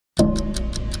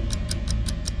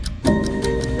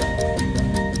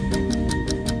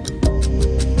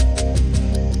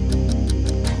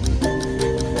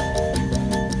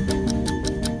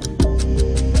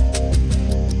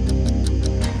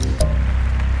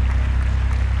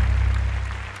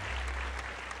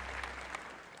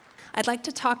I'd like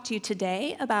to talk to you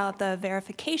today about the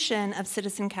verification of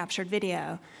citizen-captured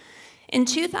video. In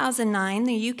 2009,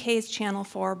 the UK's Channel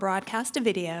 4 broadcast a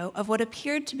video of what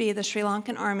appeared to be the Sri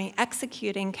Lankan army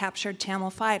executing captured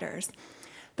Tamil fighters.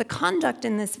 The conduct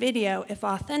in this video, if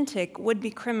authentic, would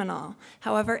be criminal.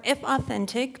 However, if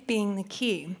authentic being the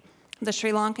key. The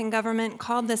Sri Lankan government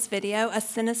called this video a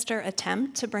sinister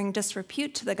attempt to bring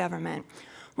disrepute to the government,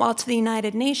 while to the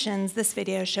United Nations, this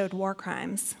video showed war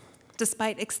crimes.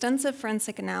 Despite extensive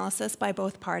forensic analysis by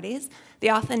both parties, the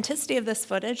authenticity of this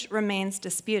footage remains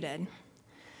disputed.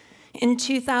 In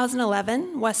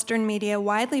 2011, Western media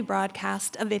widely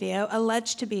broadcast a video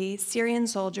alleged to be Syrian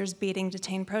soldiers beating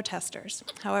detained protesters.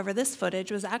 However, this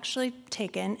footage was actually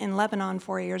taken in Lebanon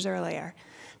 4 years earlier.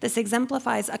 This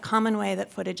exemplifies a common way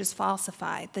that footage is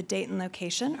falsified. The date and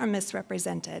location are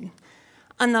misrepresented.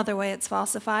 Another way it's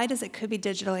falsified is it could be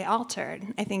digitally altered.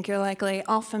 I think you're likely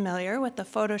all familiar with the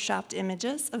photoshopped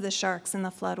images of the sharks in the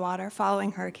floodwater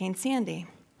following Hurricane Sandy.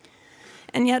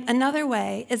 And yet another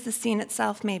way is the scene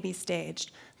itself may be staged.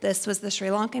 This was the Sri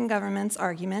Lankan government's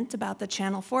argument about the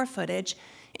Channel 4 footage,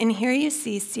 and here you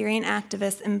see Syrian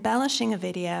activists embellishing a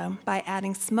video by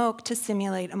adding smoke to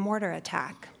simulate a mortar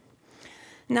attack.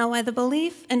 Now, while the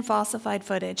belief in falsified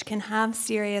footage can have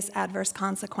serious adverse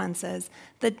consequences,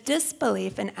 the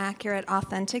disbelief in accurate,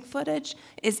 authentic footage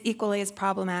is equally as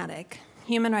problematic.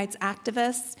 Human rights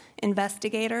activists,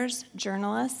 investigators,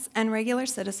 journalists, and regular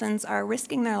citizens are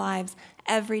risking their lives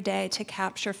every day to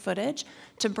capture footage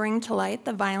to bring to light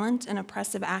the violent and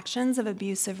oppressive actions of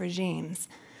abusive regimes.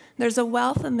 There's a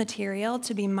wealth of material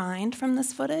to be mined from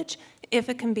this footage if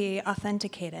it can be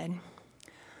authenticated.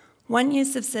 One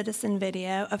use of citizen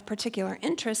video of particular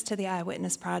interest to the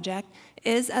Eyewitness Project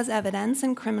is as evidence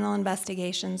in criminal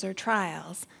investigations or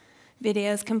trials.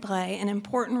 Videos can play an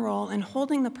important role in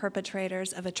holding the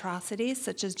perpetrators of atrocities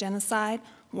such as genocide,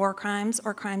 war crimes,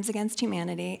 or crimes against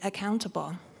humanity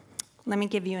accountable. Let me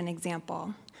give you an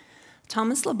example.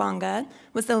 Thomas Lubanga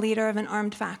was the leader of an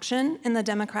armed faction in the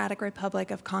Democratic Republic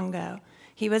of Congo.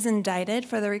 He was indicted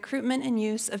for the recruitment and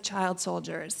use of child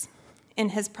soldiers. In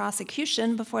his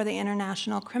prosecution before the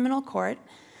International Criminal Court,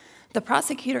 the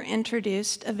prosecutor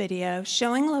introduced a video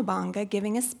showing Lubanga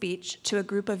giving a speech to a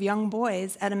group of young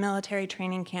boys at a military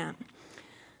training camp.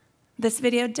 This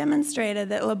video demonstrated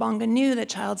that Lubanga knew that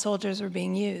child soldiers were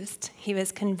being used. He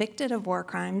was convicted of war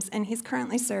crimes, and he's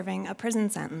currently serving a prison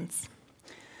sentence.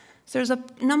 So there's a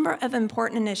number of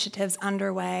important initiatives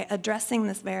underway addressing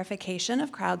this verification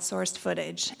of crowdsourced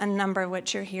footage, a number of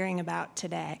which you're hearing about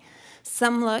today.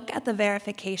 Some look at the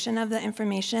verification of the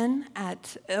information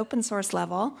at open source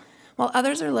level, while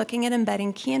others are looking at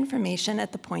embedding key information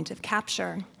at the point of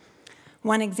capture.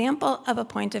 One example of a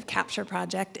point of capture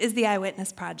project is the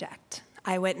Eyewitness Project.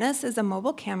 Eyewitness is a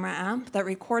mobile camera app that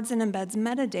records and embeds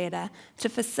metadata to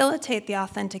facilitate the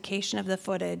authentication of the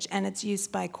footage and its use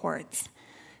by courts.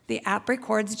 The app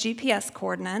records GPS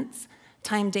coordinates,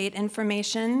 time-date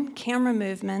information, camera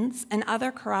movements, and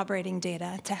other corroborating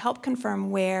data to help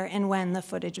confirm where and when the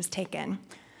footage was taken.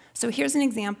 So here's an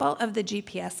example of the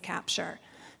GPS capture.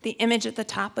 The image at the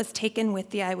top was taken with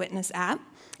the Eyewitness app,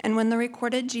 and when the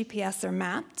recorded GPS are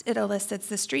mapped, it elicits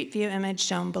the Street View image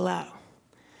shown below.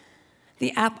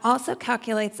 The app also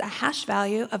calculates a hash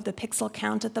value of the pixel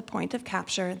count at the point of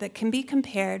capture that can be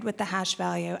compared with the hash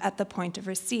value at the point of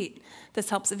receipt. This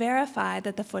helps verify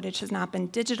that the footage has not been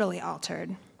digitally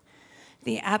altered.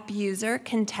 The app user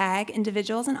can tag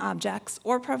individuals and objects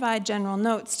or provide general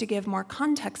notes to give more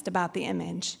context about the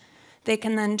image. They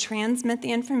can then transmit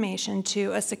the information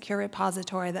to a secure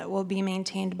repository that will be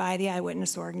maintained by the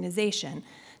Eyewitness organization,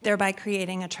 thereby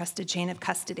creating a trusted chain of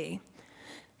custody.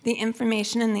 The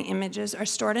information and the images are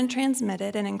stored and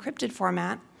transmitted in encrypted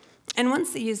format, and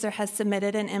once the user has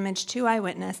submitted an image to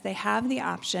Eyewitness, they have the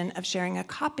option of sharing a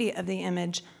copy of the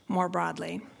image more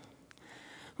broadly.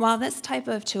 While this type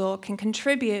of tool can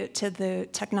contribute to the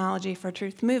technology for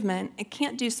truth movement, it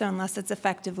can't do so unless it's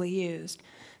effectively used.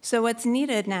 So what's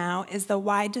needed now is the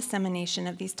wide dissemination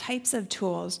of these types of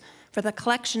tools for the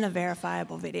collection of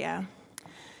verifiable video.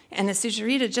 And as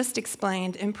Sucharita just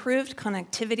explained, improved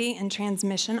connectivity and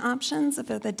transmission options of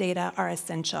the data are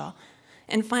essential.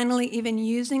 And finally, even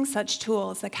using such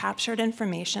tools, the captured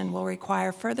information will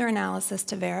require further analysis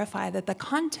to verify that the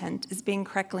content is being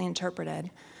correctly interpreted.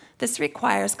 This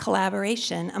requires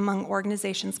collaboration among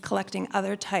organizations collecting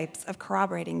other types of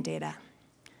corroborating data.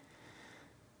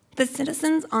 The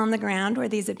citizens on the ground where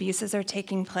these abuses are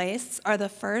taking place are the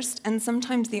first and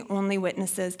sometimes the only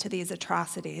witnesses to these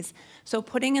atrocities. So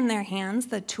putting in their hands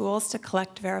the tools to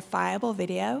collect verifiable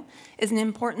video is an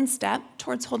important step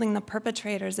towards holding the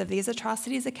perpetrators of these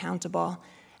atrocities accountable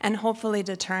and hopefully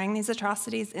deterring these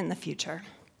atrocities in the future.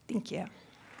 Thank you.